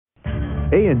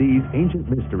A&E's Ancient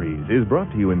Mysteries is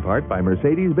brought to you in part by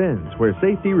Mercedes-Benz, where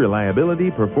safety, reliability,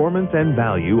 performance, and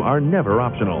value are never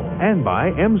optional. And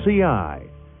by MCI.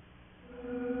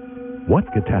 What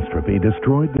catastrophe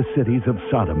destroyed the cities of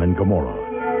Sodom and Gomorrah?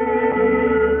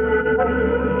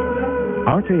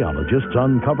 Archaeologists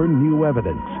uncover new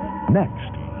evidence.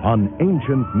 Next on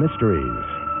Ancient Mysteries.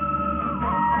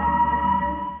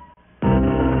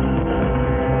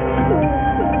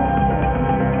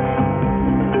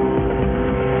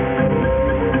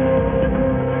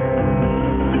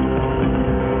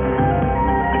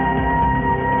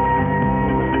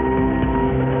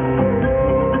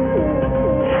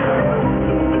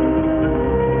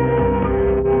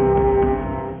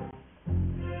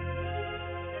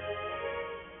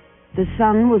 The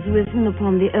sun was risen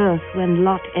upon the earth when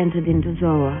Lot entered into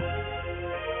Zoar.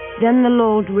 Then the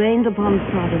Lord rained upon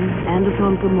Sodom and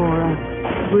upon Gomorrah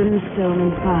brimstone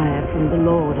and fire from the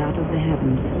Lord out of the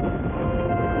heavens.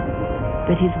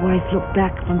 But his wife looked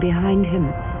back from behind him,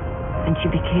 and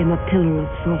she became a pillar of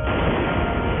salt.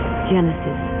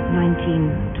 Genesis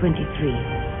 19:23.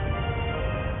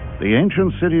 The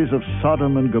ancient cities of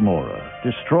Sodom and Gomorrah,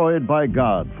 destroyed by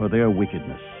God for their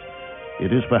wickedness.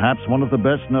 It is perhaps one of the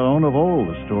best known of all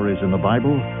the stories in the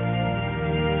Bible.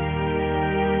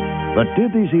 But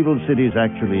did these evil cities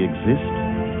actually exist?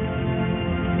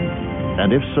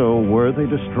 And if so, were they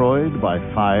destroyed by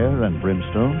fire and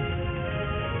brimstone?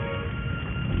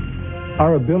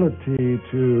 Our ability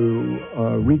to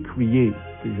recreate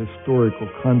the historical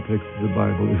context of the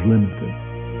Bible is limited.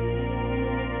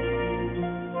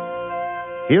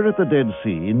 Here at the Dead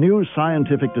Sea, new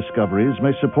scientific discoveries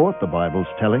may support the Bible's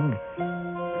telling.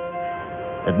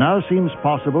 It now seems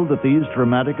possible that these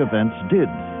dramatic events did,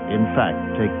 in fact,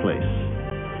 take place.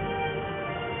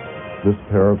 This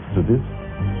pair of cities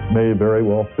may very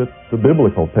well fit the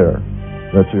biblical pair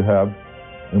that you have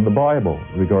in the Bible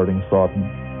regarding Sodom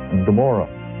and Gomorrah.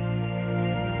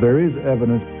 There is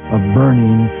evidence of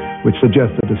burning which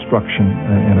suggests a destruction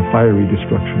and a fiery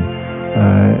destruction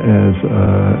as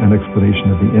an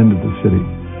explanation of the end of the city.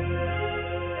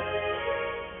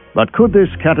 But could this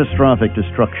catastrophic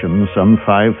destruction some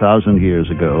 5,000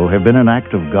 years ago have been an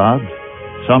act of God?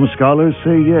 Some scholars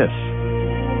say yes.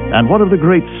 And what of the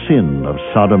great sin of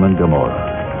Sodom and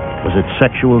Gomorrah? Was it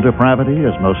sexual depravity,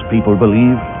 as most people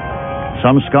believe?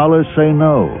 Some scholars say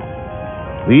no.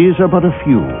 These are but a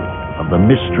few of the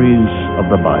mysteries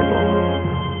of the Bible.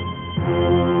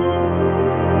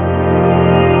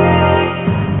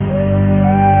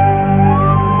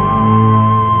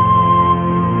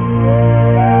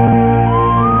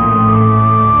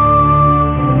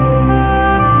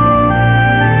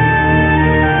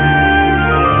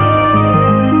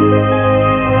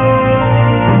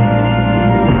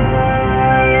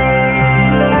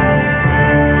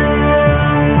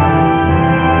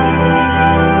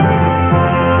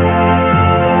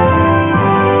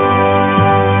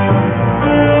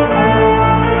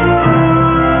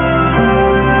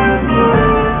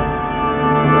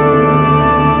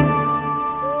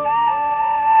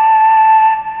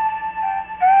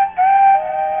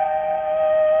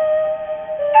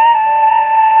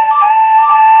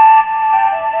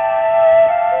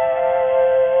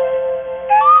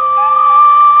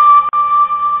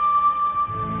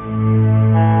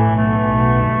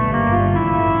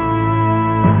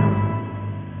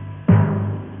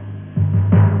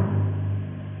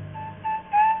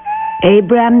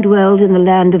 Abram dwelled in the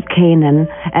land of Canaan,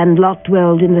 and Lot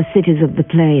dwelled in the cities of the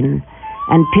plain,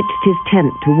 and pitched his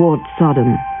tent toward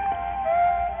Sodom.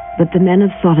 But the men of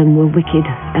Sodom were wicked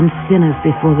and sinners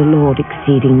before the Lord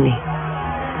exceedingly.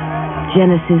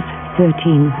 Genesis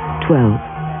 13:12.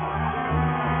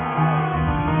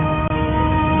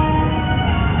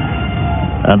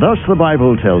 And thus the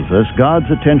Bible tells us God's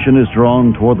attention is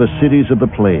drawn toward the cities of the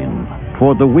plain,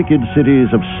 toward the wicked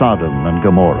cities of Sodom and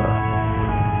Gomorrah.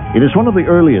 It is one of the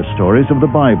earliest stories of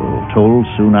the Bible, told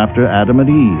soon after Adam and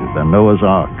Eve and Noah's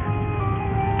Ark.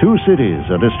 Two cities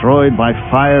are destroyed by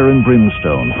fire and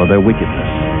brimstone for their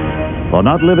wickedness, for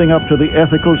not living up to the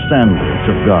ethical standards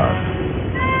of God.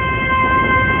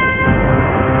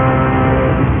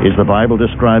 Is the Bible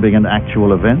describing an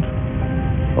actual event?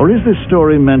 Or is this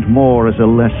story meant more as a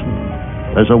lesson,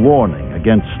 as a warning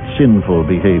against sinful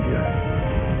behavior?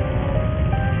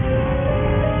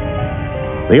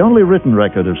 The only written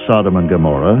record of Sodom and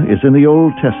Gomorrah is in the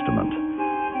Old Testament.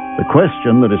 The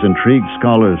question that has intrigued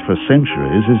scholars for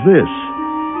centuries is this: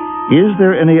 is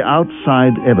there any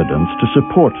outside evidence to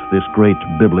support this great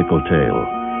biblical tale?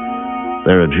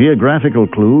 There are geographical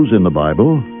clues in the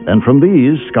Bible, and from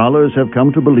these, scholars have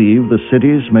come to believe the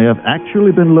cities may have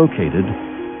actually been located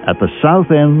at the south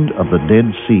end of the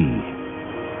Dead Sea,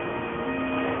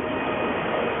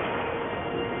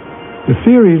 The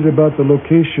theories about the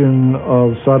location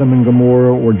of Sodom and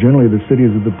Gomorrah, or generally the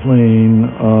cities of the plain,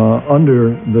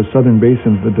 under the southern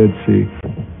basin of the Dead Sea,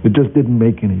 it just didn't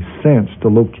make any sense to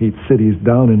locate cities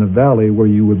down in a valley where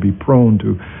you would be prone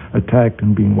to attack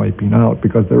and being wiping out,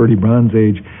 because the early Bronze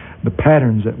Age, the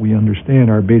patterns that we understand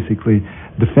are basically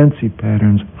defensive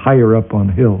patterns higher up on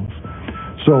hills.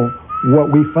 So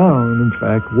what we found, in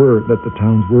fact, were that the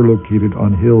towns were located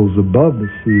on hills above the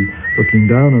sea, looking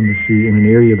down on the sea in an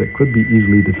area that could be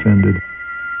easily defended.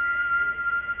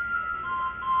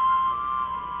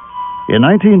 In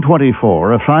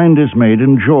 1924, a find is made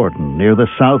in Jordan, near the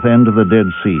south end of the Dead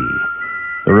Sea.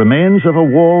 The remains of a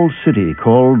walled city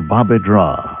called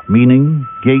Bab-edra, meaning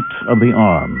Gate of the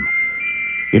Arm.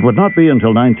 It would not be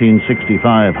until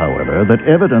 1965, however, that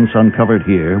evidence uncovered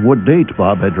here would date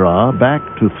Bab-edra back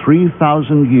to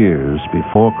 3,000 years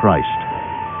before Christ.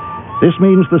 This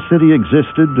means the city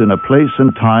existed in a place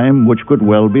and time which could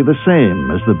well be the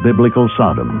same as the biblical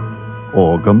Sodom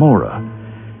or Gomorrah.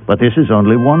 But this is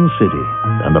only one city,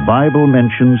 and the Bible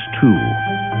mentions two.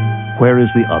 Where is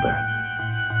the other?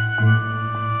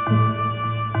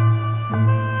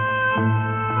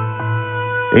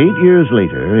 Eight years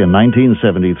later, in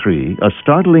 1973, a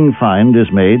startling find is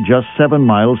made just 7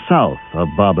 miles south of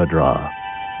Bab-edra.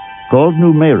 Called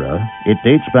Numera, it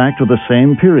dates back to the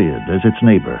same period as its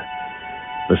neighbor,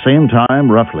 the same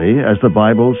time, roughly, as the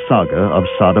Bible's saga of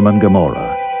Sodom and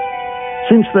Gomorrah.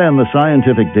 Since then, the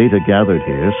scientific data gathered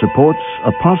here supports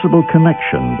a possible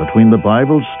connection between the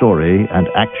Bible's story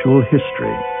and actual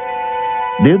history.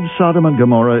 Did Sodom and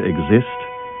Gomorrah exist?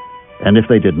 And if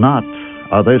they did not,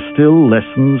 are there still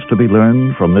lessons to be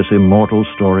learned from this immortal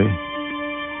story?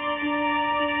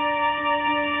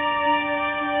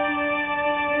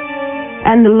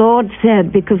 And the Lord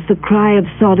said, because the cry of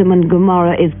Sodom and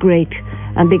Gomorrah is great,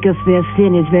 and because their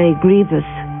sin is very grievous,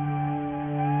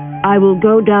 I will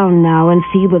go down now and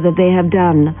see whether they have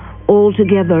done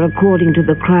altogether according to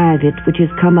the cry of it which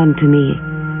is come unto me.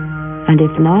 And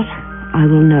if not, I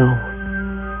will know.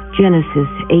 Genesis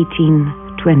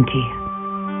 18:20.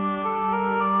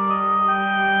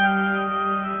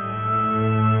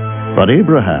 But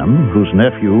Abraham, whose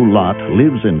nephew Lot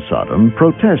lives in Sodom,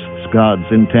 protests God's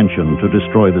intention to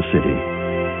destroy the city.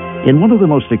 In one of the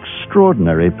most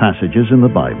extraordinary passages in the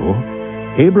Bible,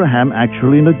 Abraham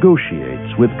actually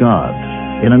negotiates with God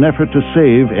in an effort to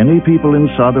save any people in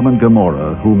Sodom and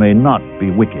Gomorrah who may not be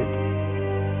wicked.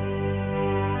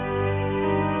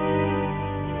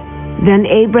 Then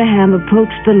Abraham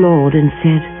approached the Lord and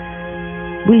said,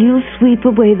 "Will you sweep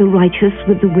away the righteous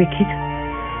with the wicked?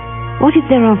 What if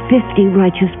there are 50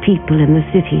 righteous people in the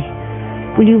city?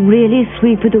 Will you really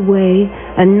sweep it away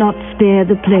and not spare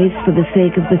the place for the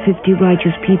sake of the 50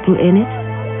 righteous people in it?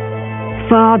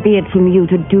 Far be it from you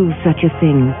to do such a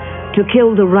thing, to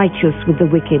kill the righteous with the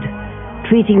wicked,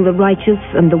 treating the righteous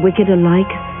and the wicked alike.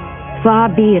 Far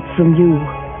be it from you.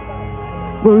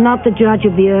 Will not the judge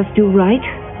of the earth do right?"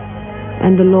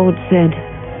 And the Lord said,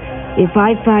 "If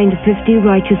I find 50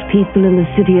 righteous people in the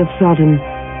city of Sodom,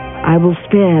 I will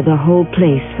spare the whole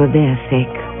place for their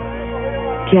sake."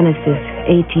 Genesis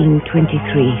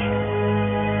 18:23.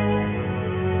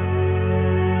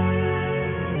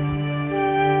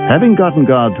 Having gotten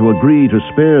God to agree to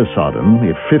spare Sodom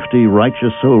if 50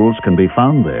 righteous souls can be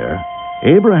found there,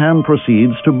 Abraham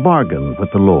proceeds to bargain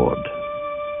with the Lord.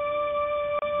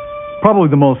 Probably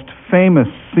the most famous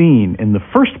scene in the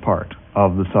first part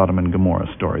of the Sodom and Gomorrah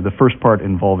story, the first part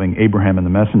involving Abraham and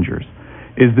the messengers,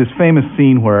 is this famous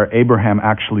scene where Abraham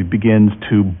actually begins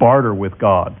to barter with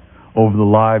God over the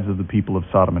lives of the people of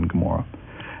Sodom and Gomorrah.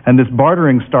 And this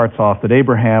bartering starts off that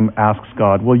Abraham asks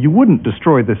God, "Well, you wouldn't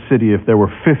destroy this city if there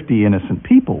were 50 innocent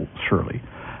people, surely?"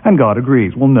 And God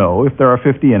agrees. "Well, no, if there are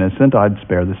 50 innocent, I'd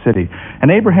spare the city."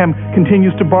 And Abraham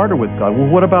continues to barter with God. "Well,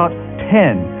 what about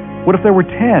 10? What if there were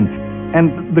 10?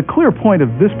 And the clear point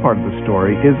of this part of the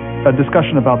story is a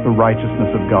discussion about the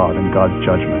righteousness of God and God's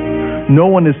judgment. No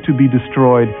one is to be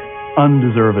destroyed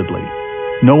undeservedly.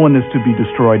 No one is to be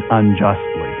destroyed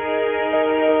unjustly.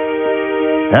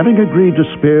 Having agreed to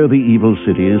spare the evil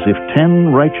cities if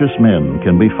 10 righteous men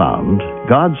can be found,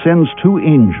 God sends 2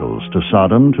 angels to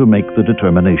Sodom to make the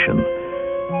determination.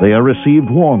 They are received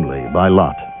warmly by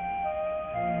Lot.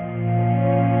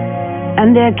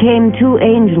 And there came 2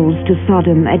 angels to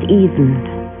Sodom at even.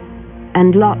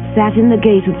 And Lot sat in the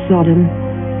gate of Sodom,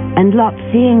 and Lot,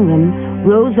 seeing them,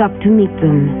 rose up to meet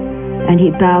them, and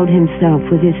he bowed himself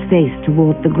with his face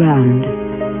toward the ground.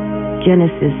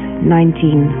 Genesis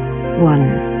 19:1.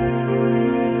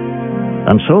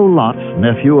 And so Lot,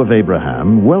 nephew of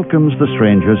Abraham, welcomes the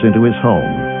strangers into his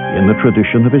home in the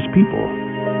tradition of his people.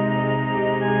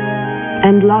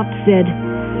 And Lot said,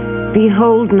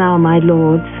 Behold now, my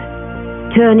lords,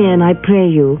 turn in, I pray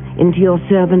you, into your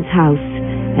servant's house,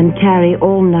 and tarry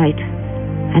all night,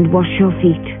 and wash your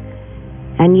feet,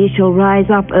 and ye shall rise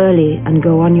up early and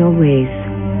go on your ways.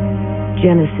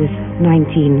 Genesis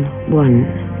 19:1.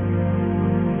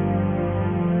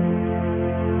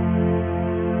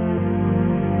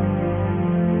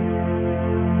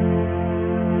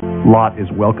 Lot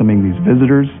is welcoming these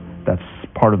visitors. That's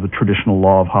part of the traditional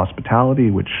law of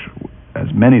hospitality, which, as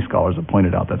many scholars have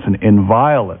pointed out, that's an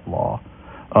inviolate law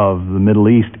of the Middle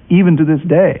East, even to this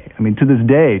day. I mean, to this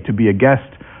day, to be a guest,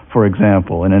 for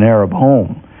example, in an Arab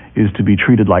home is to be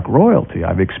treated like royalty.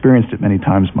 I've experienced it many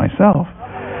times myself.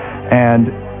 And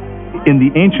in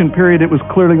the ancient period, it was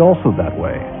clearly also that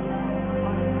way.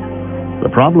 The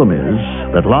problem is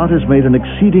that Lot has made an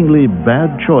exceedingly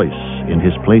bad choice in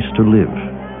his place to live.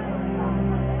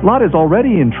 Lot is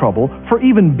already in trouble for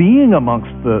even being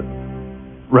amongst the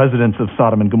residents of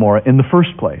Sodom and Gomorrah in the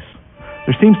first place.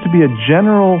 There seems to be a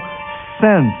general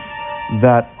sense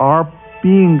that our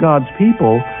being God's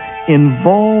people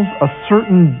involves a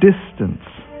certain distance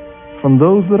from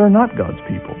those that are not God's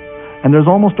people. And there's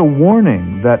almost a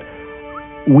warning that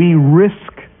we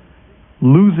risk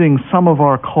losing some of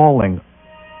our calling.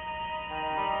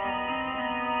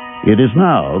 It is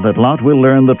now that Lot will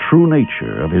learn the true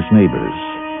nature of his neighbors,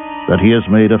 that he has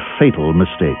made a fatal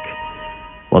mistake.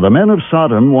 For the men of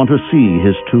Sodom want to see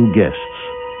his two guests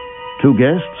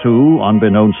who,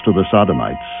 unbeknownst to the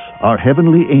Sodomites, are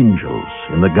heavenly angels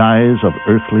in the guise of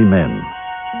earthly men.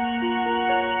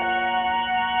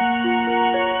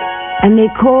 And they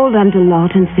called unto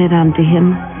Lot and said unto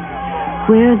him,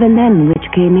 Where are the men which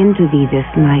came into thee this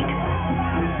night?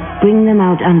 Bring them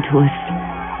out unto us,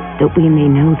 that we may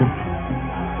know them.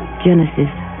 Genesis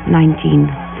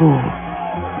 19:4.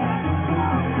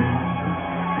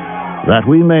 That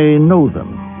we may know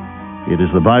them. It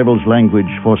is the Bible's language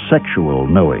for sexual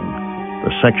knowing,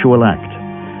 the sexual act.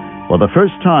 For the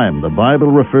first time, the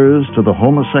Bible refers to the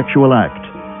homosexual act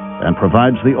and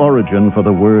provides the origin for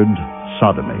the word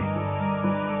sodomy.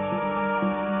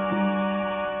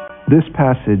 This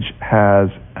passage has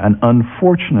an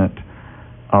unfortunate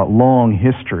long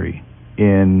history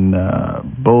in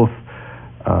both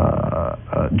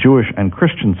Jewish and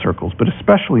Christian circles, but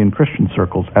especially in Christian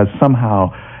circles, as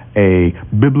somehow a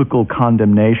biblical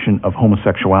condemnation of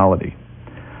homosexuality.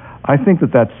 I think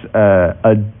that that's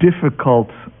a difficult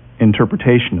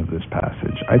interpretation of this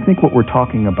passage. I think what we're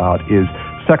talking about is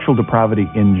sexual depravity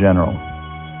in general.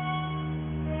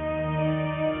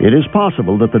 It is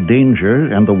possible that the danger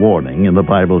and the warning in the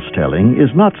Bible's telling is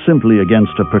not simply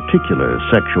against a particular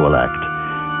sexual act,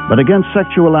 but against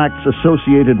sexual acts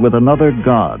associated with another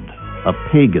god, a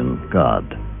pagan god.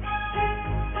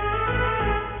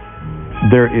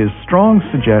 There is strong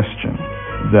suggestion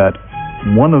that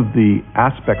one of the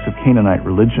aspects of Canaanite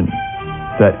religion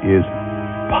that is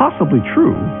possibly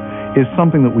true is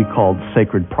something that we called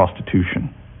sacred prostitution.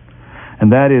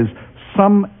 And that is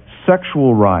some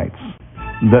sexual rites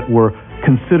that were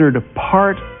considered a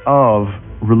part of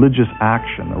religious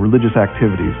action, or religious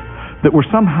activities, that were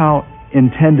somehow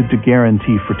intended to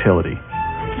guarantee fertility,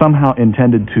 somehow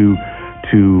intended to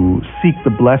seek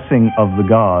the blessing of the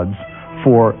gods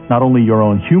for not only your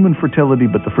own human fertility,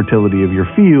 but the fertility of your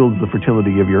fields, the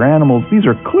fertility of your animals. These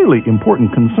are clearly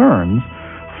important concerns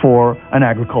for an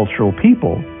agricultural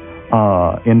people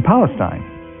in Palestine.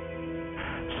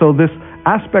 So this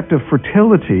aspect of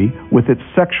fertility with its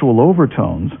sexual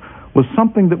overtones was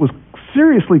something that was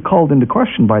seriously called into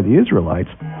question by the Israelites.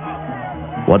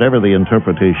 Whatever the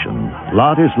interpretation,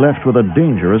 Lot is left with a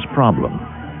dangerous problem.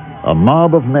 A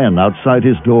mob of men outside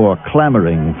his door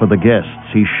clamoring for the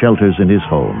guests he shelters in his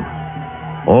home.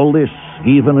 All this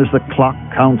even as the clock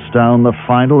counts down the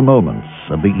final moments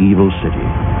of the evil city.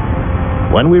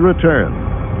 When we return,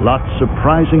 Lot's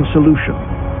surprising solution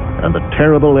and the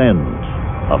terrible end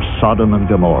of Sodom and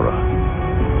Gomorrah.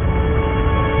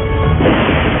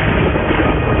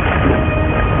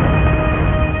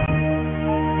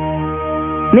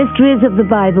 Mysteries of the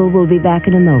Bible will be back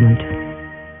in a moment.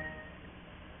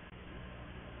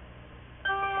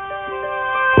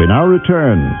 We now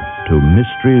return to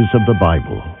Mysteries of the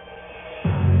Bible.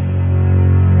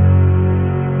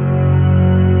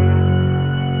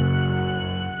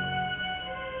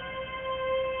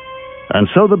 And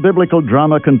so the biblical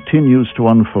drama continues to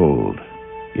unfold.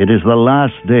 It is the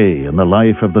last day in the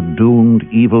life of the doomed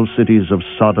evil cities of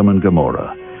Sodom and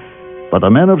Gomorrah. But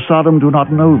the men of Sodom do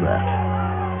not know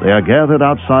that. They are gathered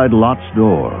outside Lot's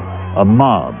door, a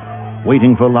mob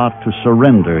waiting for Lot to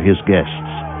surrender his guests.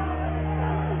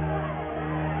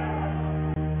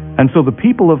 And so the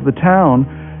people of the town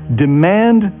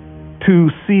demand to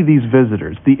see these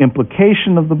visitors. The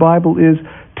implication of the Bible is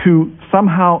to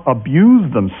somehow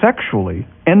abuse them sexually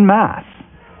en masse.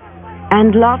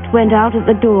 And Lot went out at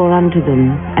the door unto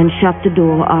them, and shut the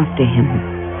door after him,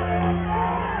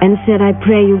 and said, I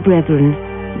pray you, brethren,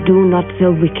 do not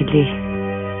so wickedly.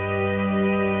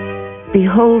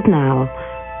 Behold now,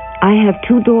 I have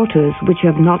 2 daughters which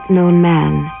have not known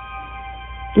man.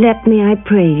 Let me, I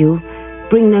pray you,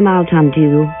 bring them out unto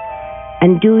you,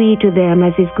 and do ye to them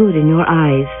as is good in your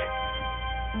eyes.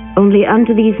 Only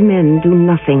unto these men do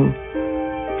nothing,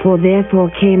 for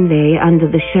therefore came they under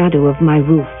the shadow of my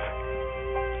roof.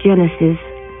 Genesis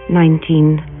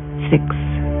 19:6.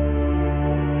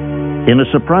 In a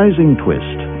surprising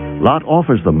twist, Lot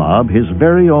offers the mob his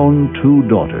very own 2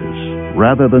 daughters,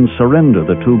 rather than surrender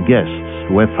the 2 guests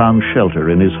who have found shelter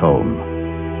in his home.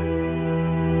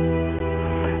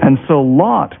 And so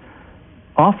Lot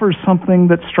offers something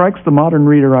that strikes the modern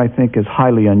reader, I think, as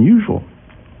highly unusual.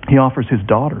 He offers his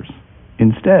daughters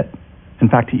instead. In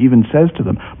fact, he even says to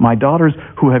them, my daughters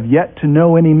who have yet to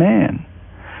know any man.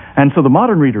 And so the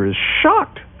modern reader is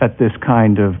shocked at this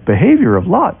kind of behavior of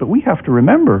Lot, but we have to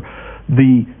remember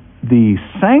the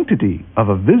sanctity of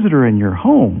a visitor in your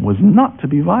home was not to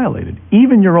be violated.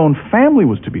 Even your own family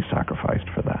was to be sacrificed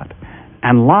for that.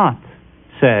 And Lot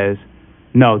says,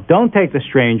 no, don't take the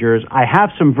strangers. I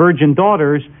have some virgin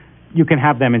daughters. You can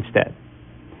have them instead.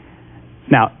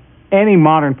 Now, any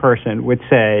modern person would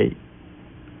say,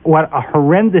 what a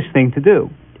horrendous thing to do.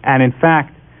 And in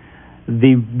fact,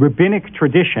 the rabbinic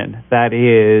tradition, that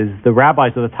is, the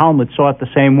rabbis of the Talmud, saw it the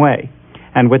same way.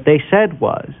 And what they said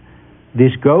was,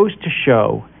 this goes to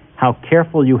show how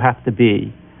careful you have to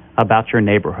be about your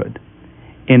neighborhood,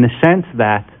 in the sense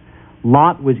that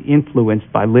Lot was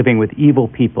influenced by living with evil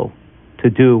people to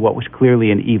do what was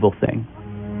clearly an evil thing.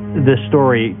 The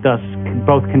story thus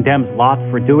both condemns Lot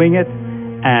for doing it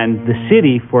and the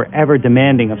city for ever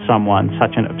demanding of someone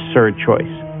such an absurd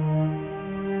choice.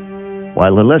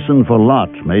 While the lesson for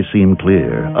Lot may seem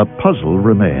clear, a puzzle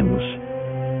remains,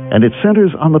 and it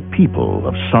centers on the people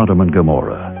of Sodom and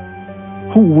Gomorrah.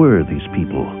 Who were these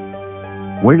people?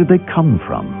 Where did they come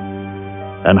from?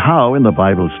 And how, in the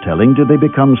Bible's telling, did they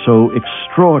become so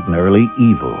extraordinarily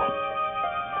evil?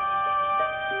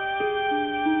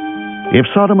 If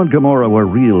Sodom and Gomorrah were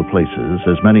real places,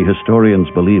 as many historians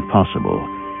believe possible,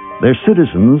 their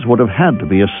citizens would have had to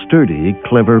be a sturdy,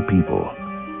 clever people.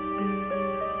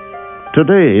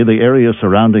 Today, the area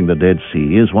surrounding the Dead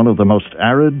Sea is one of the most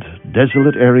arid,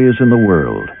 desolate areas in the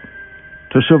world.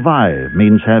 To survive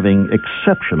means having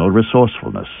exceptional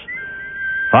resourcefulness.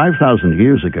 5,000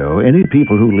 years ago, any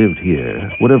people who lived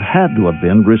here would have had to have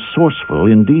been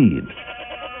resourceful indeed.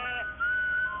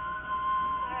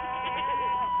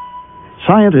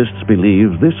 Scientists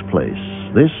believe this place,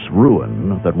 this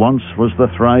ruin that once was the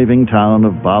thriving town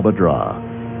of Barbadra,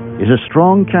 is a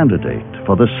strong candidate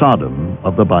for the Sodom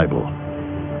of the Bible.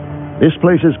 This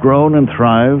place has grown and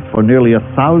thrived for nearly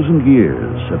 1,000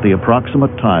 years at the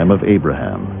approximate time of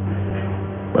Abraham.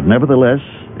 But nevertheless,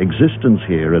 existence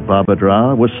here at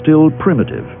Barbadra was still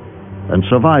primitive, and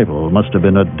survival must have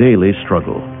been a daily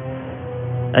struggle.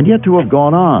 And yet to have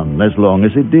gone on as long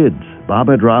as it did,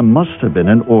 Barbadra must have been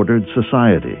an ordered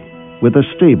society with a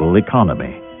stable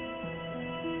economy.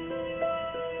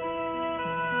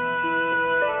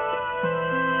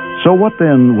 So what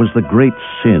then was the great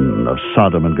sin of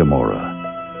Sodom and Gomorrah?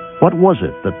 What was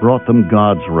it that brought them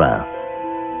God's wrath?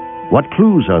 What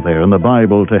clues are there in the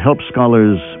Bible to help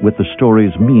scholars with the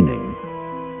story's meaning?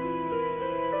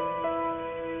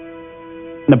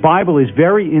 The Bible is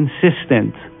very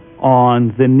insistent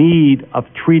on the need of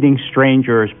treating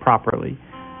strangers properly.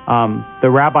 The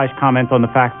rabbis comment on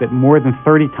the fact that more than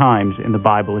 30 times in the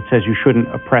Bible it says you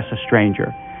shouldn't oppress a stranger.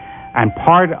 And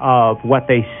part of what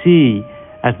they see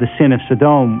as the sin of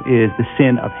Sodom is the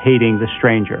sin of hating the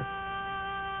stranger.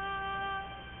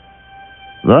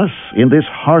 Thus, in this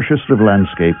harshest of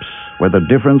landscapes, where the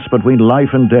difference between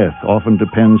life and death often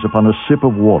depends upon a sip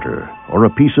of water or a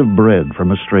piece of bread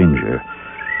from a stranger,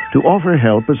 to offer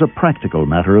help is a practical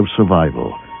matter of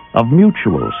survival, of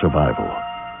mutual survival,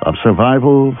 of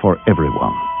survival for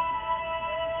everyone.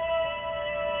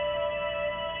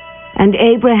 And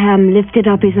Abraham lifted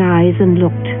up his eyes and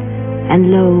looked, and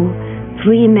lo,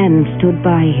 3 men stood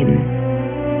by him.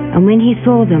 And when he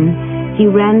saw them, he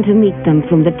ran to meet them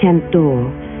from the tent door,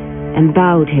 and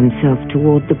bowed himself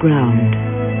toward the ground,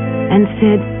 and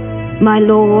said, My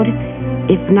Lord,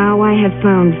 if now I have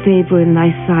found favor in thy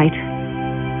sight,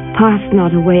 pass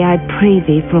not away, I pray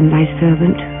thee, from thy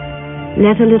servant.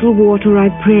 Let a little water, I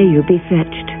pray you, be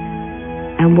fetched,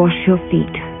 and wash your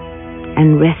feet,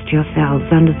 and rest yourselves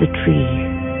under the tree.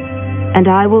 And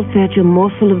I will fetch a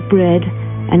morsel of bread,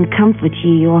 and comfort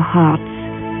ye your hearts.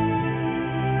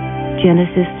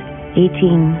 Genesis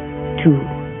 18:2.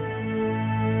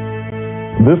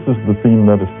 This is the theme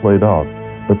that is played out,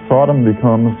 that Sodom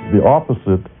becomes the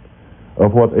opposite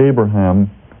of what Abraham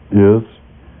is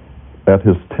at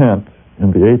his tent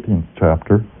in the 18th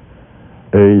chapter,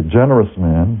 a generous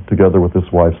man, together with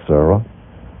his wife Sarah,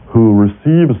 who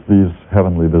receives these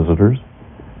heavenly visitors,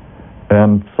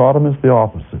 and Sodom is the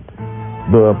opposite.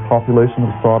 The population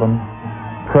of Sodom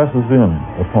presses in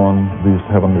upon these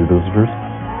heavenly visitors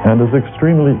and is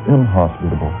extremely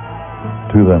inhospitable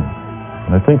to them.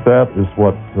 And I think that is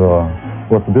what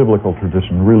the biblical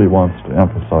tradition really wants to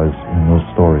emphasize in those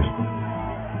stories.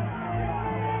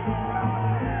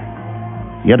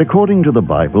 Yet according to the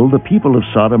Bible, the people of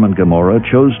Sodom and Gomorrah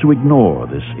chose to ignore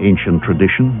this ancient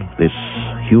tradition, this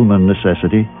human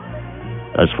necessity.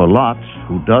 As for Lot,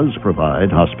 who does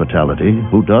provide hospitality,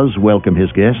 who does welcome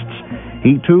his guests,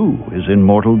 he too is in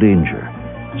mortal danger,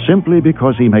 simply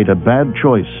because he made a bad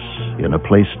choice in a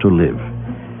place to live.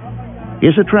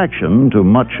 His attraction to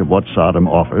much of what Sodom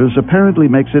offers apparently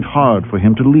makes it hard for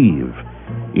him to leave,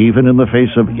 even in the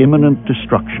face of imminent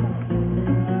destruction.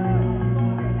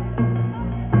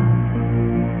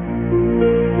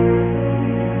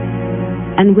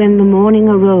 And when the morning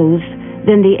arose,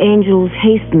 then the angels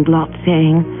hastened Lot,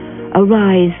 saying,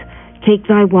 Arise, take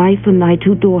thy wife and thy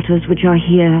 2 daughters which are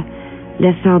here,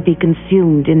 lest thou be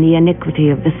consumed in the iniquity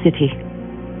of the city.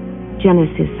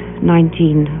 Genesis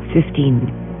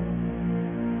 19:15.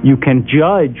 You can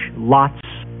judge Lot's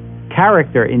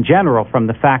character in general from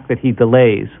the fact that he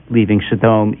delays leaving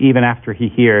Sodom even after he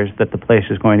hears that the place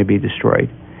is going to be destroyed.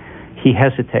 He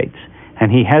hesitates,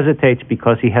 and he hesitates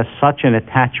because he has such an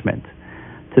attachment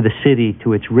to the city,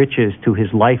 to its riches, to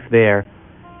his life there,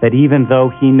 that even though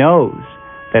he knows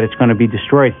that it's going to be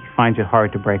destroyed, he finds it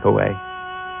hard to break away.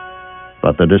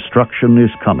 But the destruction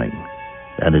is coming,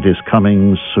 and it is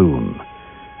coming soon.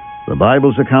 The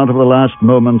Bible's account of the last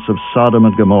moments of Sodom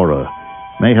and Gomorrah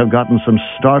may have gotten some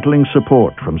startling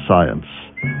support from science.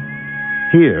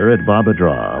 Here at Baba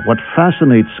Dra, what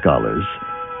fascinates scholars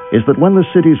is that when the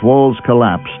city's walls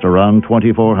collapsed around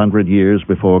 2,400 years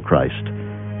before Christ,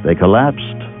 they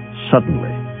collapsed suddenly.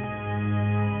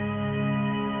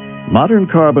 Modern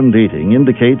carbon dating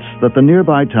indicates that the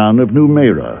nearby town of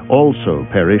Numeira also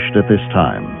perished at this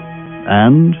time,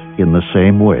 and in the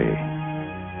same way.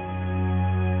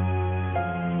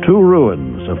 2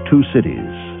 ruins of 2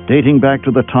 cities dating back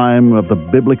to the time of the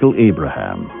biblical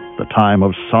Abraham, the time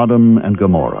of Sodom and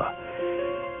Gomorrah.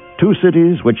 2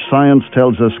 cities which science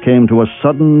tells us came to a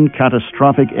sudden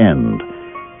catastrophic end,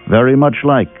 very much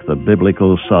like the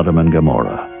biblical Sodom and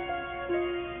Gomorrah.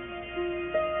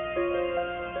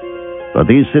 But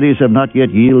these cities have not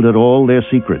yet yielded all their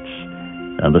secrets,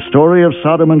 and the story of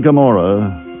Sodom and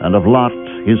Gomorrah and of Lot,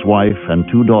 his wife, and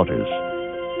 2 daughters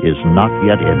is not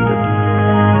yet ended.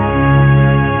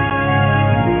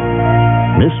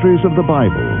 Mysteries of the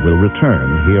Bible will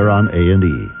return here on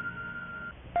A&E.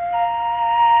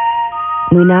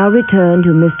 We now return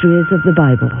to Mysteries of the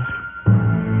Bible.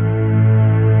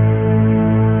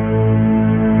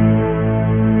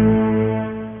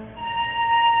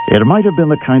 It might have been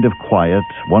the kind of quiet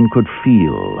one could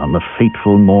feel on the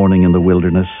fateful morning in the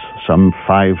wilderness some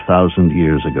 5,000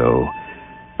 years ago,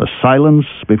 the silence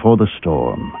before the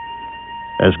storm.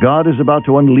 As God is about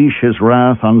to unleash his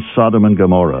wrath on Sodom and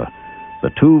Gomorrah, the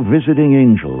 2 visiting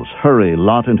angels hurry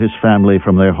Lot and his family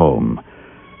from their home.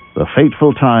 The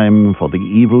fateful time for the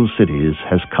evil cities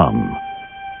has come.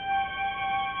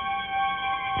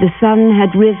 The sun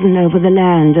had risen over the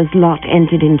land as Lot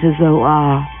entered into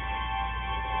Zoar.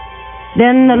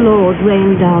 Then the Lord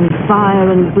rained down fire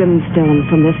and brimstone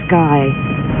from the sky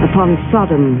upon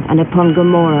Sodom and upon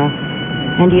Gomorrah,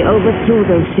 and he overthrew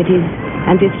those cities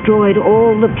and destroyed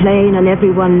all the plain and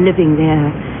everyone living there,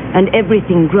 and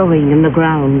everything growing in the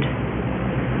ground.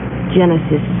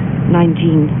 Genesis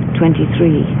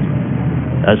 19:23.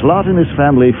 As Lot and his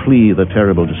family flee the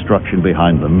terrible destruction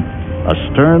behind them, a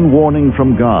stern warning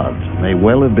from God may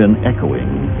well have been echoing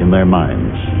in their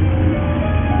minds.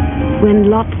 When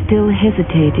Lot still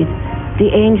hesitated,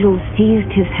 the angel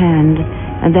seized his hand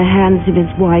and the hands of his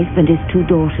wife and his 2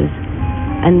 daughters,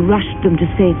 and rushed them to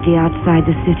safety outside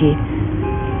the city,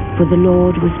 for the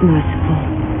Lord was merciful.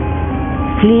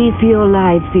 Flee for your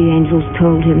lives, the angels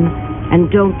told him, and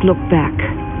don't look back.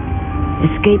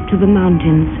 Escape to the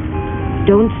mountains.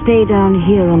 Don't stay down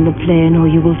here on the plain or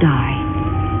you will die.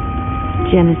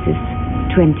 Genesis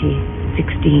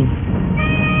 20:16.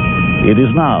 It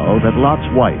is now that Lot's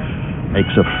wife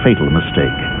makes a fatal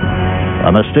mistake.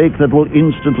 A mistake that will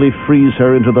instantly freeze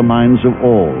her into the minds of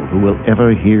all who will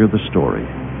ever hear the story.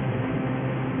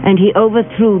 And he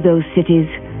overthrew those cities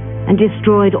and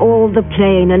destroyed all the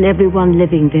plain and everyone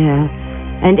living there,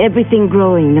 and everything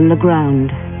growing in the ground.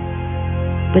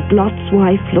 But Lot's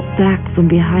wife looked back from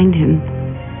behind him,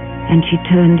 and she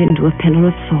turned into a pillar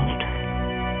of salt.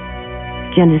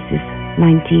 Genesis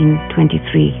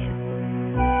 19:23.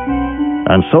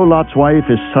 And so Lot's wife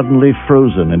is suddenly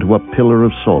frozen into a pillar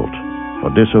of salt for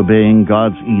disobeying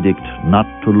God's edict not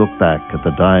to look back at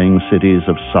the dying cities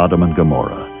of Sodom and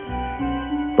Gomorrah.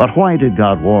 But why did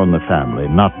God warn the family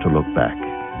not to look back?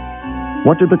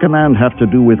 What did the command have to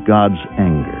do with God's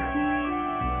anger?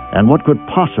 And what could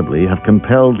possibly have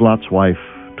compelled Lot's wife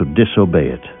to disobey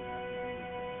it?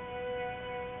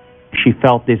 She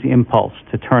felt this impulse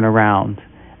to turn around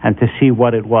and to see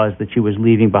what it was that she was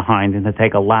leaving behind and to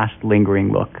take a last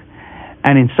lingering look.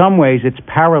 And in some ways, it's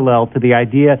parallel to the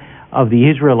idea of the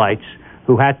Israelites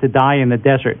who had to die in the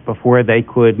desert before they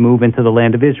could move into the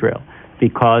land of Israel.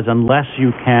 Because unless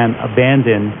you can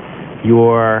abandon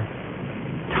your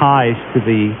ties to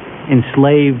the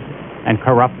enslaved and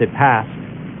corrupted past,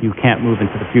 you can't move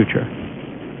into the future.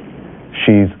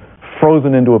 She's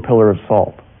frozen into a pillar of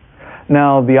salt.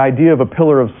 Now, the idea of a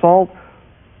pillar of salt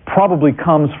probably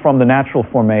comes from the natural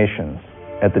formations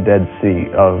at the Dead Sea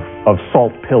of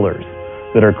salt pillars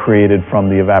that are created from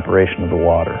the evaporation of the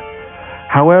water.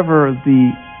 However,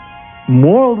 the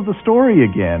moral of the story,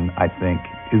 again, I think,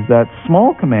 is that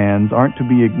small commands aren't to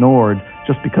be ignored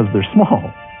just because they're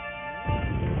small.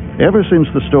 Ever since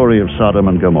the story of Sodom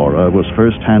and Gomorrah was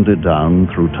first handed down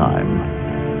through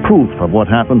time, proof of what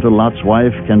happened to Lot's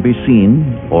wife can be seen,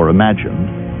 or imagined,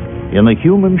 in the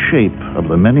human shape of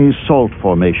the many salt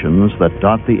formations that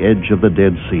dot the edge of the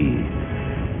Dead Sea.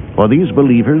 For these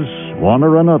believers, one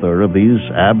or another of these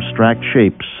abstract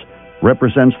shapes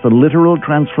represents the literal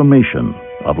transformation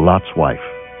of Lot's wife.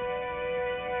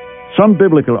 Some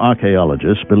biblical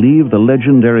archaeologists believe the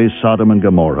legendary Sodom and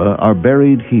Gomorrah are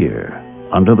buried here,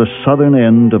 under the southern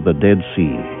end of the Dead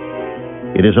Sea.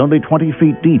 It is only 20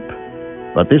 feet deep,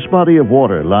 but this body of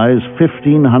water lies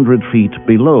 1,500 feet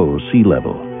below sea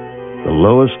level, the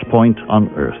lowest point on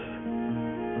Earth.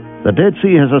 The Dead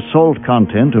Sea has a salt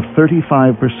content of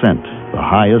 35%, the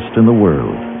highest in the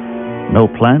world. No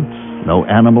plant, no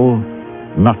animal,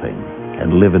 nothing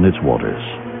can live in its waters.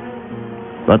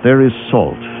 But there is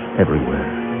salt everywhere,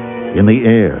 in the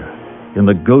air, in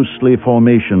the ghostly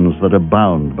formations that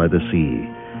abound by the sea.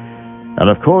 And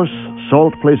of course,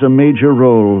 salt plays a major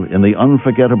role in the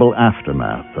unforgettable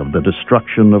aftermath of the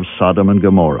destruction of Sodom and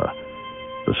Gomorrah,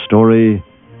 the story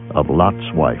of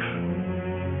Lot's wife.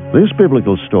 This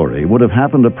biblical story would have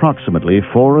happened approximately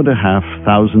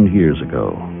 4,500 years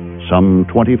ago, some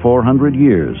 2,400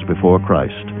 years before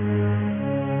Christ.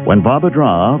 When Baba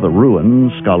Dra, the ruin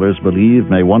scholars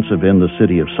believe may once have been the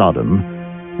city of Sodom,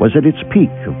 was at its peak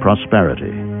of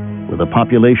prosperity, with a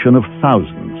population of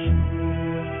thousands.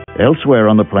 Elsewhere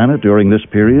on the planet during this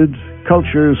period,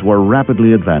 cultures were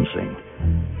rapidly advancing.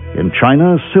 In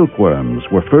China, silkworms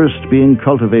were first being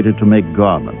cultivated to make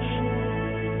garments.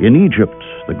 In Egypt,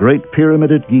 the Great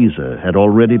Pyramid at Giza had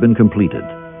already been completed.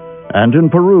 And in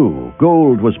Peru,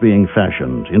 gold was being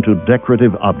fashioned into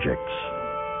decorative objects.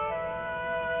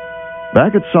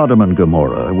 Back at Sodom and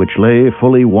Gomorrah, which lay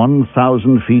fully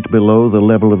 1,000 feet below the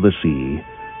level of the sea,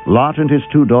 Lot and his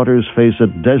two daughters face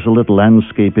a desolate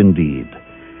landscape indeed.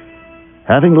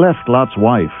 Having left Lot's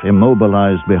wife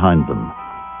immobilized behind them,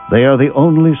 they are the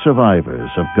only survivors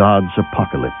of God's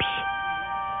apocalypse.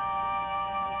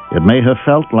 It may have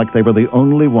felt like they were the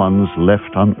only ones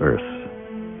left on earth.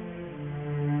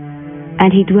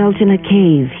 And he dwelt in a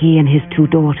cave, he and his two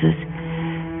daughters.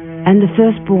 And the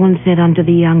firstborn said unto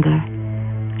the younger,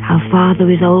 Our father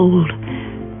is old,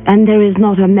 and there is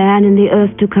not a man in the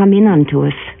earth to come in unto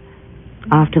us,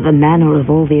 after the manner of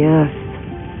all the earth.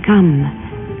 Come,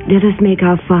 let us make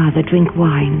our father drink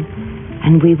wine,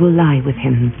 and we will lie with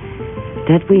him,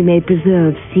 that we may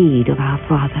preserve seed of our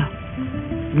father.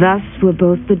 Thus were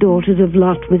both the daughters of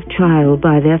Lot with child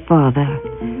by their father.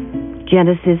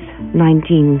 Genesis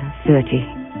 19:30.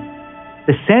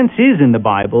 The sense is in the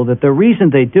Bible that the reason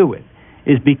they do it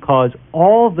is because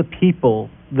all the people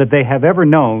that they have ever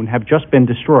known have just been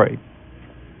destroyed.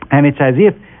 And it's as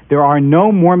if there are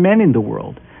no more men in the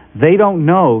world. They don't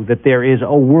know that there is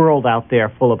a world out there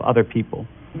full of other people.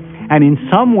 And in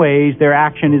some ways, their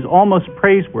action is almost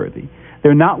praiseworthy.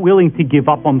 They're not willing to give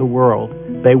up on the world.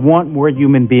 They want more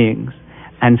human beings.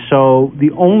 And so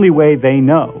the only way they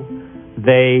know,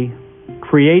 they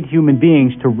create human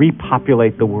beings to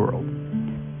repopulate the world.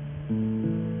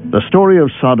 The story of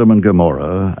Sodom and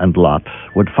Gomorrah and Lot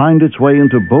would find its way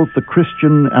into both the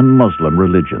Christian and Muslim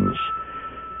religions.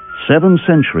 7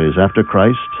 centuries after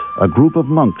Christ, a group of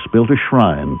monks built a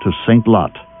shrine to Saint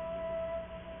Lot.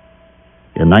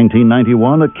 In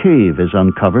 1991, a cave is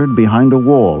uncovered behind a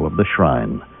wall of the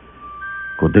shrine.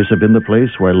 Could this have been the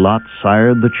place where Lot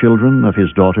sired the children of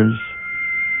his daughters?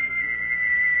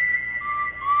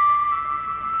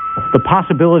 The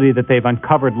possibility that they've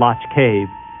uncovered Lot's cave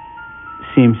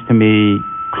seems to me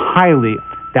highly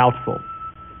doubtful.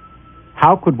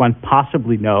 How could one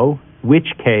possibly know which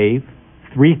cave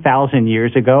 3,000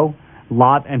 years ago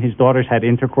Lot and his daughters had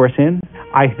intercourse in?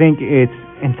 I think it's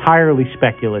entirely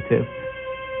speculative.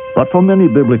 But for many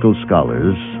biblical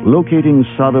scholars, locating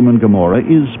Sodom and Gomorrah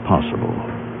is possible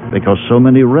because so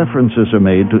many references are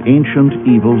made to ancient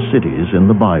evil cities in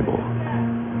the Bible.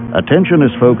 Attention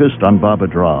is focused on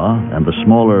Baba-Dra and the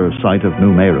smaller site of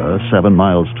Numeira, 7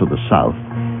 miles to the south,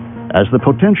 as the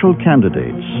potential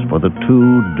candidates for the 2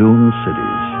 doomed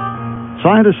cities.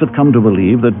 Scientists have come to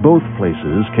believe that both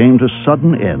places came to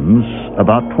sudden ends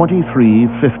about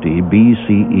 2350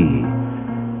 BCE.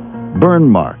 Burn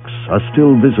marks are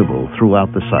still visible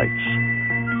throughout the sites.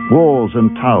 Walls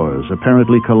and towers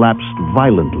apparently collapsed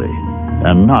violently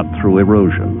and not through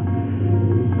erosion.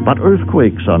 But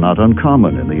earthquakes are not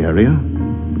uncommon in the area,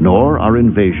 nor are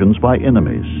invasions by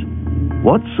enemies.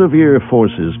 What severe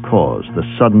forces caused the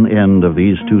sudden end of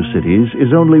these 2 cities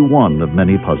is only one of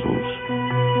many puzzles.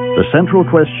 The central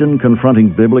question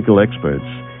confronting biblical experts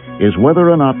is whether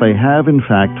or not they have in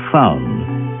fact found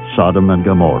Sodom and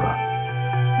Gomorrah.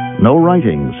 No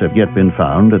writings have yet been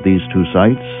found at these 2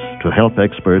 sites to help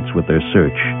experts with their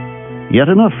search. Yet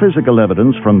enough physical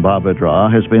evidence from Baba-Dra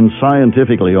has been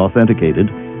scientifically authenticated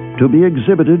to be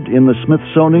exhibited in the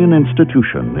Smithsonian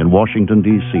Institution in Washington,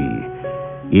 D.C.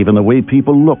 Even the way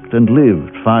people looked and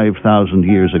lived 5,000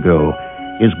 years ago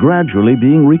is gradually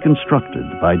being reconstructed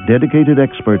by dedicated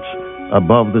experts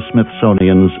above the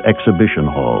Smithsonian's exhibition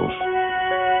halls.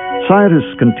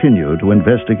 Scientists continue to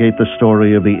investigate the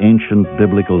story of the ancient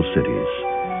biblical cities.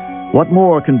 What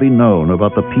more can be known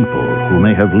about the people who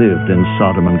may have lived in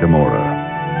Sodom and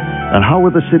Gomorrah? And how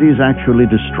were the cities actually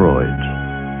destroyed?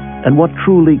 And what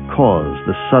truly caused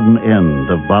the sudden end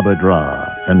of Baba-Dra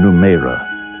and Numeira,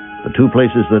 the 2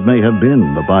 places that may have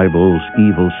been the Bible's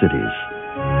evil cities?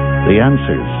 The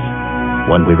answers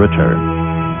when we return.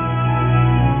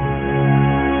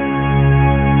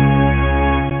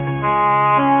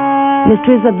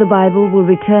 Mysteries of the Bible will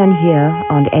return here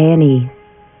on A&E.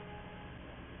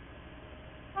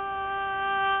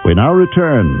 We now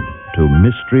return to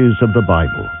Mysteries of the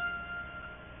Bible.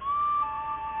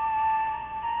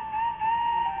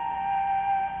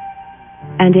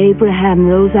 And Abraham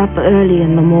rose up early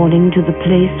in the morning to the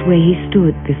place where he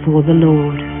stood before the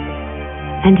Lord.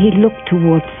 And he looked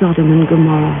toward Sodom and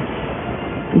Gomorrah,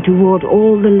 and toward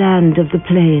all the land of the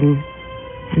plain,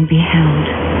 and beheld.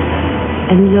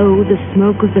 And lo, the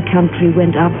smoke of the country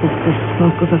went up as the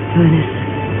smoke of a furnace.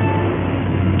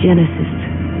 Genesis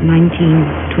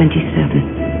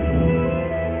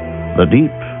 19:27. The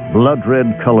deep,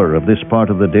 blood-red color of this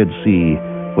part of the Dead Sea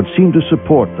would seem to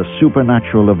support the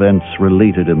supernatural events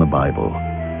related in the Bible.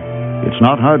 It's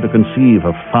not hard to conceive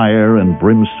of fire and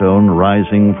brimstone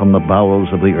rising from the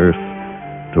bowels of the earth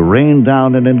to rain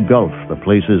down and engulf the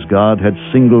places God had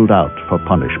singled out for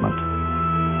punishment.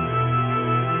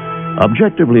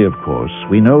 Objectively, of course,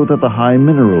 we know that the high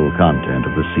mineral content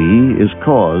of the sea is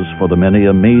cause for the many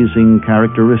amazing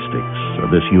characteristics of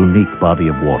this unique body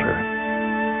of water.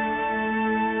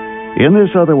 In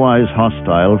this otherwise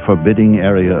hostile, forbidding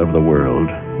area of the world,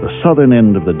 the southern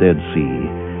end of the Dead Sea,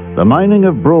 the mining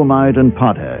of bromide and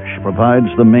potash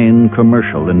provides the main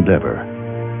commercial endeavor.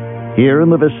 Here in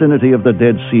the vicinity of the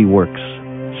Dead Sea Works,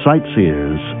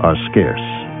 sightseers are scarce.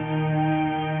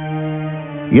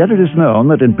 Yet it is known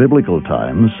that in biblical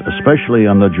times, especially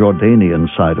on the Jordanian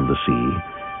side of the sea,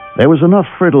 there was enough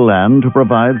fertile land to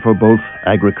provide for both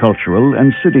agricultural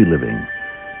and city living.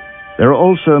 There are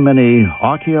also many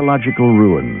archaeological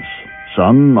ruins,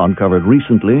 some uncovered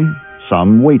recently,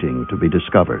 some waiting to be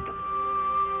discovered.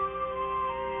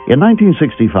 In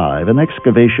 1965, an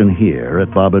excavation here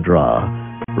at Baba-Dra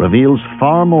reveals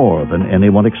far more than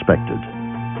anyone expected.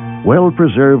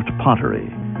 Well-preserved pottery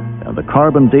and the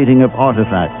carbon dating of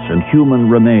artifacts and human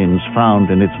remains found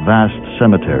in its vast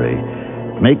cemetery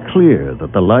make clear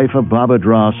that the life of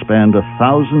Baba-Dra spanned a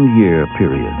 1,000-year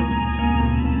period.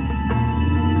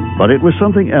 But it was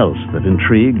something else that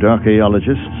intrigued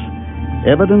archaeologists,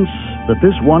 evidence that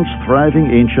this once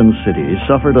thriving ancient city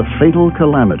suffered a fatal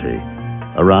calamity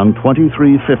around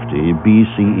 2350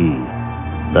 BCE.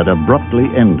 that abruptly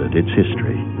ended its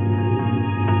history.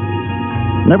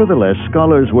 Nevertheless,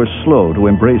 scholars were slow to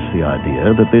embrace the idea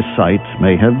that this site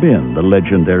may have been the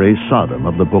legendary Sodom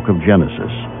of the book of Genesis,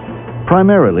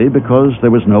 primarily because there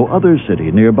was no other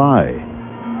city nearby.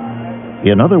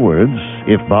 In other words,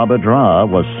 if Baba Dra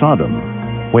was Sodom,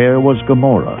 where was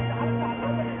Gomorrah?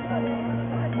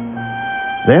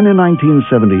 Then in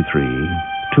 1973,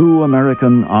 two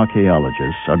American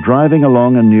archaeologists are driving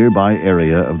along a nearby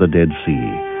area of the Dead Sea.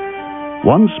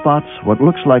 One spots what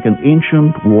looks like an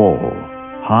ancient wall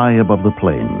high above the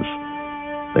plains.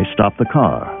 They stop the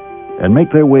car and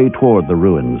make their way toward the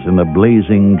ruins in the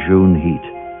blazing June heat.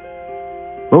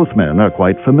 Both men are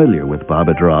quite familiar with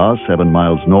Baba Dra, 7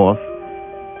 miles north,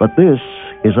 but this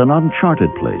is an uncharted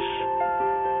place.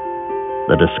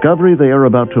 The discovery they are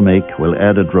about to make will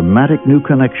add a dramatic new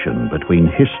connection between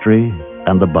history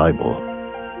and the Bible.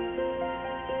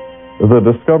 The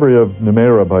discovery of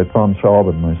Numeira by Tom Schaub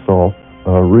and myself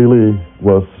really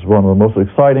was one of the most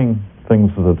exciting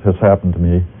things that has happened to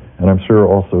me, and I'm sure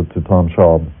also to Tom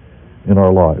Schaub, in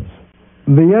our lives.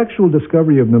 The actual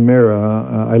discovery of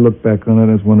Numeira, I look back on it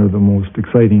as one of the most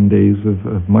exciting days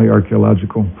of my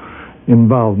archaeological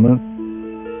involvement.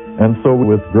 And so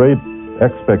with great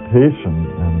expectation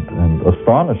and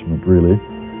astonishment, really,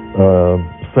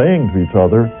 saying to each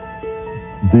other,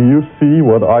 do you see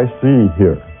what I see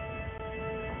here?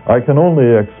 I can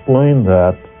only explain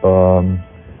that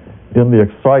in the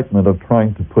excitement of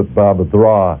trying to put Baba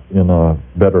Dra in a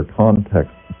better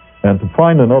context. And to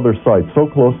find another site so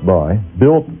close by,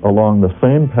 built along the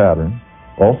same pattern,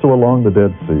 also along the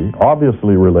Dead Sea,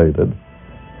 obviously related,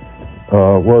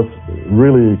 was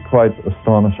really quite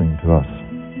astonishing to us.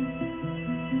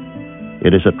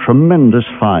 It is a tremendous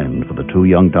find for the two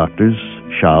young doctors,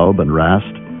 Schaub and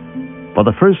Rast. For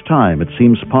the first time, it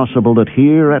seems possible that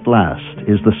here at last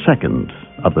is the second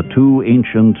of the two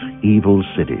ancient evil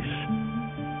cities.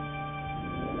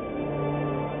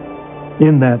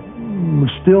 In that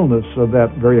stillness of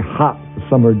that very hot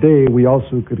summer day, we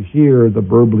also could hear the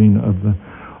burbling of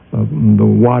the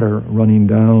water running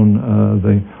down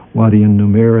the wadi in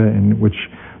Numeira, and which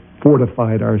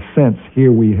fortified our sense.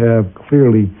 Here we have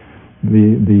clearly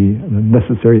the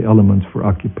necessary elements for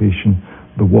occupation: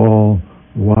 the wall,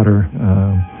 water,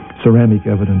 ceramic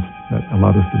evidence that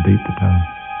allowed us to date the town.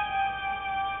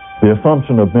 The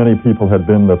assumption of many people had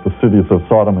been that the cities of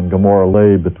Sodom and Gomorrah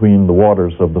lay between the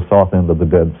waters of the south end of the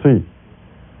Dead Sea,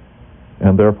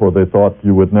 and therefore they thought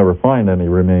you would never find any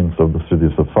remains of the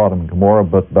cities of Sodom and Gomorrah,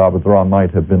 but Baba Dra might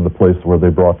have been the place where they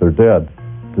brought their dead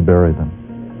to bury them.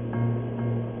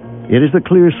 It is the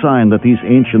clear sign that these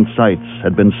ancient sites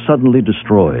had been suddenly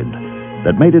destroyed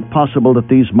that made it possible that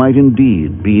these might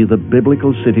indeed be the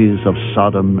biblical cities of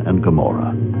Sodom and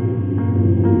Gomorrah.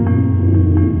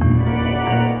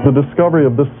 The discovery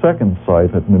of this second site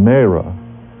at Numeira,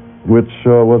 which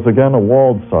was again a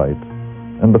walled site,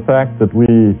 and the fact that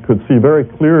we could see very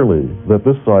clearly that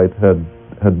this site had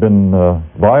been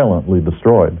violently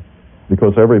destroyed,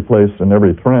 because every place in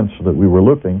every trench that we were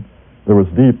looking, there was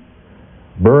deep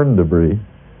burn debris,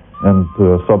 and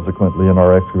subsequently in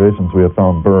our excavations we have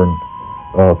found burn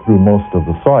through most of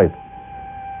the site.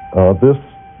 This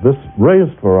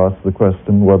raised for us the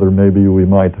question whether maybe we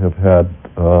might have had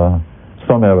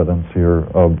some evidence here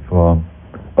of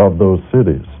those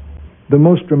cities. The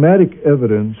most dramatic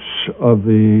evidence of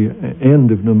the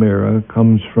end of Numeira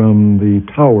comes from the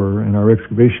tower and our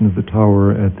excavation of the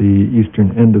tower at the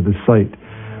eastern end of the site.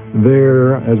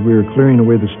 There, as we were clearing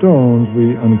away the stones,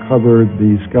 we uncovered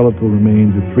the skeletal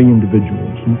remains of 3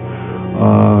 individuals.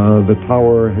 The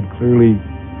tower had clearly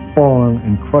fallen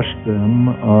and crushed them,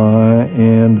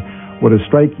 and what is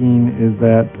striking is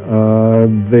that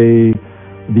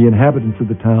the inhabitants of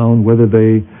the town, whether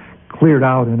they cleared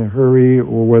out in a hurry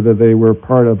or whether they were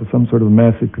part of some sort of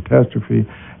massive catastrophe,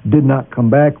 did not come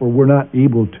back or were not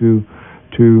able to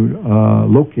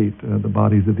locate the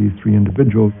bodies of these 3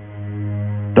 individuals.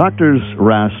 Doctors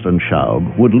Rast and Schaub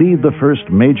would lead the first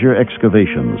major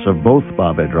excavations of both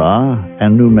Baba Dra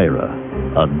and Numeira,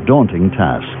 a daunting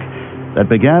task that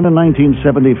began in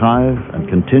 1975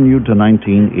 and continued to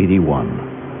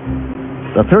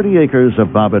 1981. The 30 acres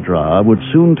of Baba Dra would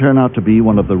soon turn out to be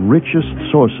one of the richest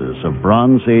sources of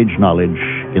Bronze Age knowledge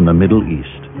in the Middle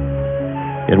East.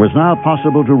 It was now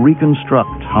possible to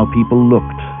reconstruct how people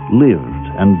looked, lived,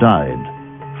 and died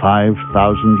 5,000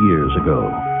 years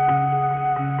ago.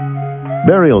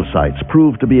 Burial sites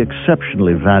proved to be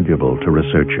exceptionally valuable to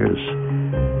researchers.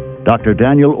 Dr.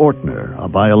 Daniel Ortner, a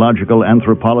biological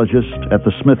anthropologist at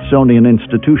the Smithsonian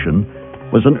Institution,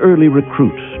 was an early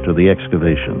recruit to the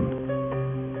excavation.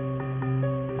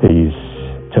 These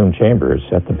tomb chambers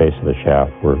at the base of the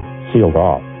shaft were sealed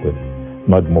off with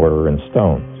mud mortar and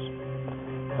stones.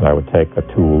 And I would take a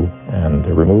tool and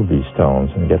remove these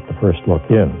stones and get the first look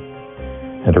in.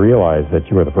 And to realize that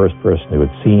you were the first person who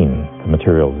had seen the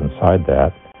materials inside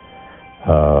that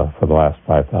for the last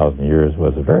 5,000 years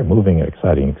was a very moving and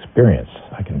exciting experience,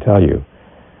 I can tell you.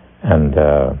 And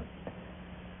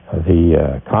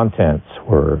the contents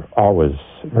were always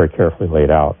very carefully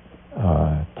laid out,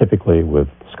 typically with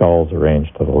skulls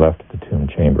arranged to the left of the tomb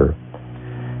chamber.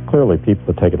 Clearly, people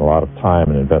had taken a lot of time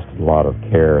and invested a lot of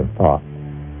care and thought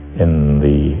in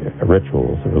the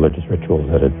rituals, the religious rituals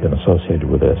that had been associated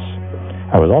with this.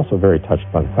 I was also very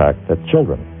touched by the fact that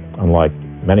children, unlike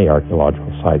many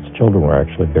archaeological sites, children were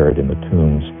actually buried in the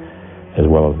tombs as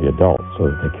well as the adults, so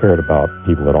that they cared about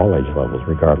people at all age levels,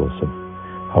 regardless of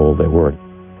how old they were.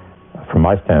 From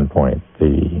my standpoint,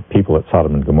 the people at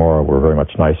Sodom and Gomorrah were very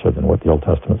much nicer than what the Old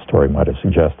Testament story might have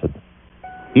suggested.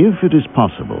 If it is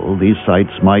possible these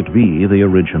sites might be the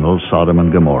original Sodom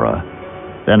and Gomorrah,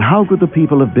 then how could the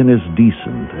people have been as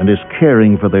decent and as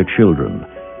caring for their children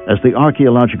as the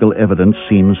archaeological evidence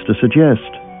seems to suggest?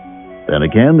 Then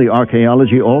again, the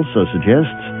archaeology also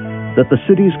suggests that the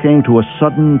cities came to a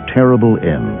sudden, terrible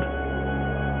end.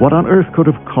 What on earth could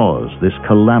have caused this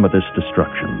calamitous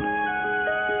destruction?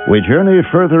 We journey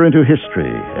further into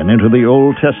history and into the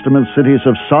Old Testament cities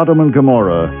of Sodom and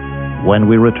Gomorrah when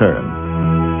we return.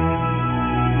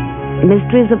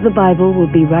 Mysteries of the Bible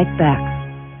will be right back.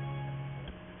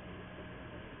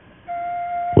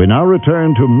 We now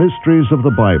return to Mysteries of the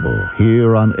Bible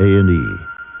here on A&E.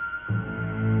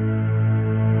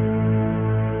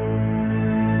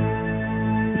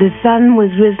 The sun was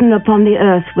risen upon the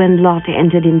earth when Lot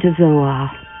entered into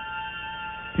Zoar.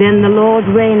 Then the Lord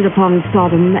rained upon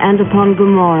Sodom and upon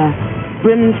Gomorrah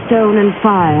brimstone and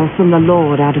fire from the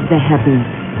Lord out of the heavens.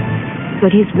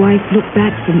 But his wife looked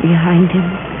back from behind him,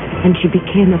 and she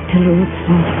became a pillar of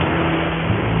salt.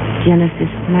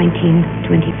 Genesis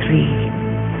 19:23.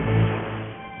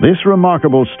 This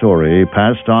remarkable story,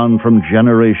 passed on from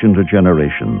generation to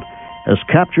generation, has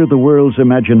captured the world's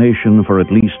imagination for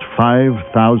at least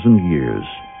 5,000 years.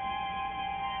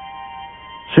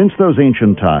 Since those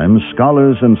ancient times,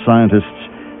 scholars and scientists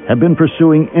have been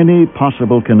pursuing any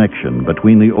possible connection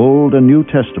between the Old and New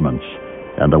Testaments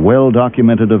and the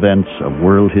well-documented events of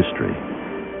world history.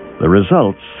 The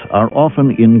results are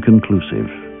often inconclusive.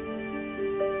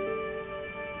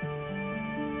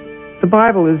 The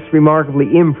Bible is remarkably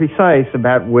imprecise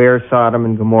about where Sodom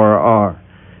and Gomorrah are.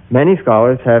 Many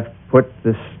scholars have put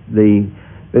the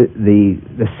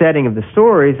setting of the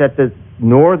stories at the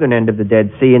northern end of the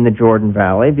Dead Sea in the Jordan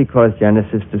Valley, because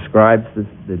Genesis describes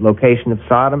the location of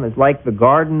Sodom as like the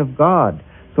Garden of God,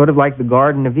 sort of like the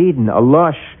Garden of Eden, a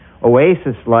lush,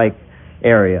 oasis-like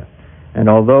area. And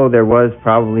although there was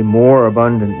probably more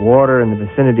abundant water in the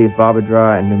vicinity of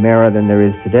Babadra and Numera than there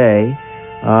is today,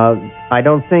 I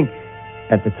don't think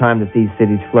at the time that these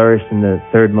cities flourished in the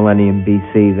 3rd millennium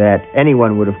BC that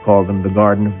anyone would have called them the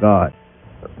Garden of God.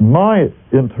 My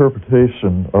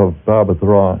interpretation of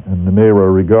Babadra and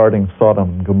Numera regarding Sodom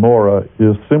and Gomorrah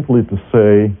is simply to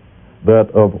say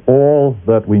that of all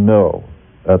that we know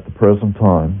at the present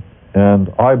time, and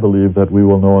I believe that we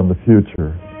will know in the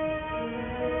future,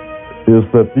 is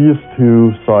that these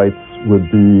two sites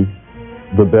would be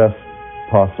the best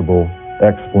possible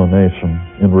explanation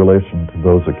in relation to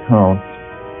those accounts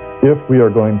if we are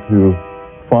going to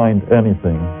find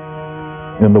anything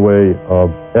in the way of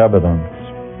evidence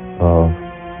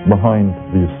behind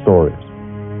these stories.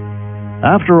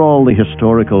 After all the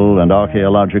historical and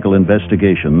archaeological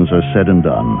investigations are said and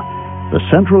done, the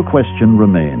central question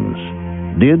remains: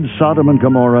 did Sodom and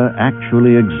Gomorrah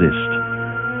actually exist?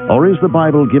 Or is the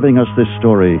Bible giving us this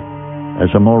story as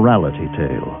a morality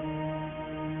tale?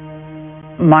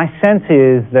 My sense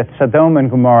is that Sodom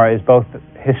and Gomorrah is both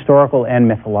historical and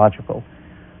mythological.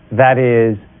 That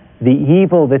is, the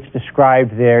evil that's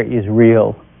described there is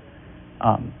real.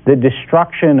 The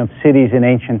destruction of cities in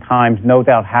ancient times no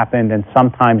doubt happened, and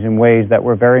sometimes in ways that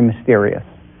were very mysterious.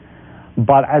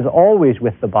 But as always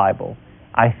with the Bible,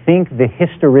 I think the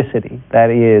historicity,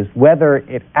 that is, whether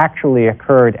it actually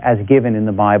occurred as given in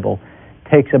the Bible,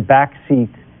 takes a back seat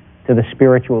to the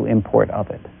spiritual import of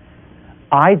it.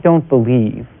 I don't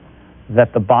believe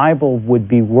that the Bible would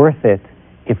be worth it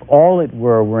if all it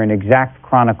were an exact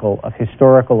chronicle of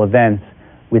historical events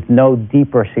with no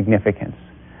deeper significance.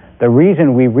 The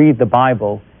reason we read the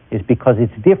Bible is because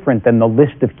it's different than the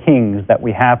list of kings that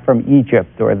we have from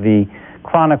Egypt or the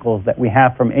chronicles that we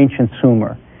have from ancient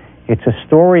Sumer. It's a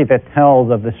story that tells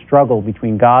of the struggle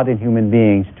between God and human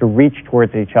beings to reach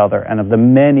towards each other and of the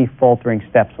many faltering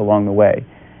steps along the way.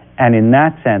 And in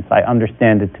that sense, I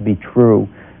understand it to be true,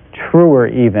 truer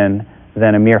even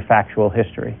than a mere factual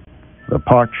history. The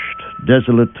parched,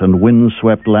 desolate, and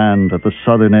wind-swept land at the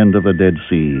southern end of the Dead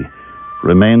Sea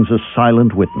remains a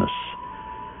silent witness.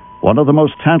 One of the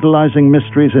most tantalizing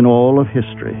mysteries in all of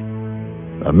history.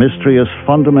 A mystery as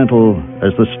fundamental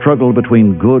as the struggle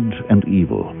between good and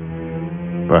evil.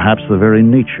 Perhaps the very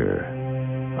nature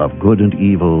of good and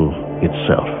evil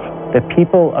itself. The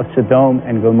people of Sodom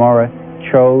and Gomorrah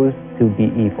chose to be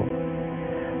evil.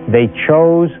 They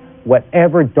chose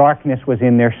whatever darkness was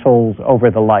in their souls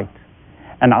over the light.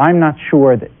 And I'm not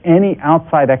sure that any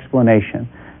outside explanation,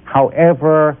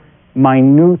 however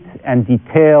minute and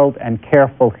detailed and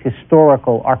careful,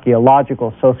 historical,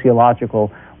 archaeological, sociological,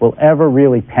 will ever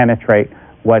really penetrate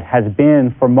what has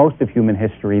been, for most of human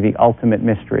history, the ultimate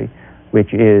mystery,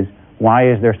 which is, why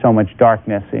is there so much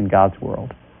darkness in God's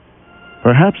world?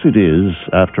 Perhaps it is,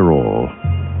 after all,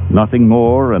 nothing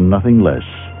more and nothing less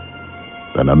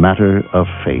than a matter of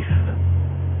faith.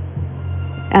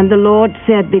 And the Lord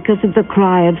said, because of the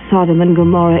cry of Sodom and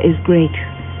Gomorrah is great,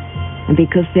 and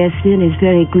because their sin is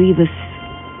very grievous,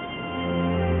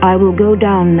 I will go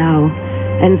down now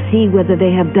and see whether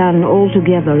they have done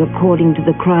altogether according to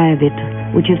the cry of it,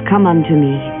 which has come unto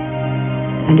me.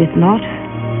 And if not,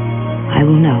 I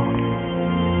will know.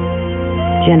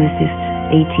 Genesis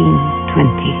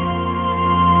 18:20.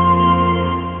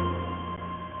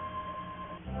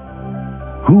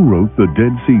 Who wrote the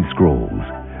Dead Sea Scrolls?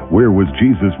 Where was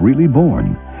Jesus really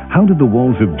born? How did the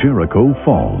walls of Jericho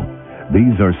fall?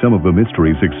 These are some of the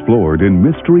mysteries explored in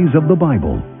Mysteries of the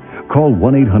Bible. Call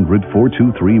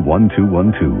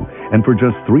 1-800-423-1212, and for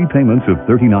just 3 payments of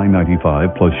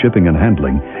 $39.95 plus shipping and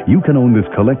handling, you can own this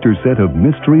collector's set of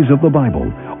Mysteries of the Bible,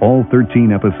 all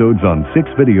 13 episodes on 6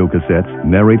 video cassettes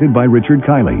narrated by Richard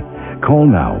Kiley. Call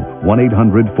now,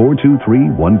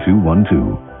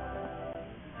 1-800-423-1212.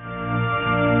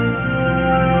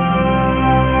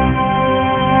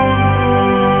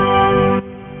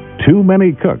 Too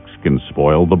many cooks can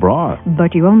spoil the broth.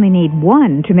 But you only need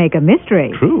one to make a mystery.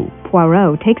 True.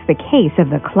 Poirot takes the case of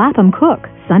the Clapham Cook,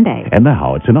 Sunday. And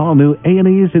now it's an all-new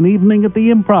A&E's An Evening at the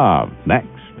Improv. Next.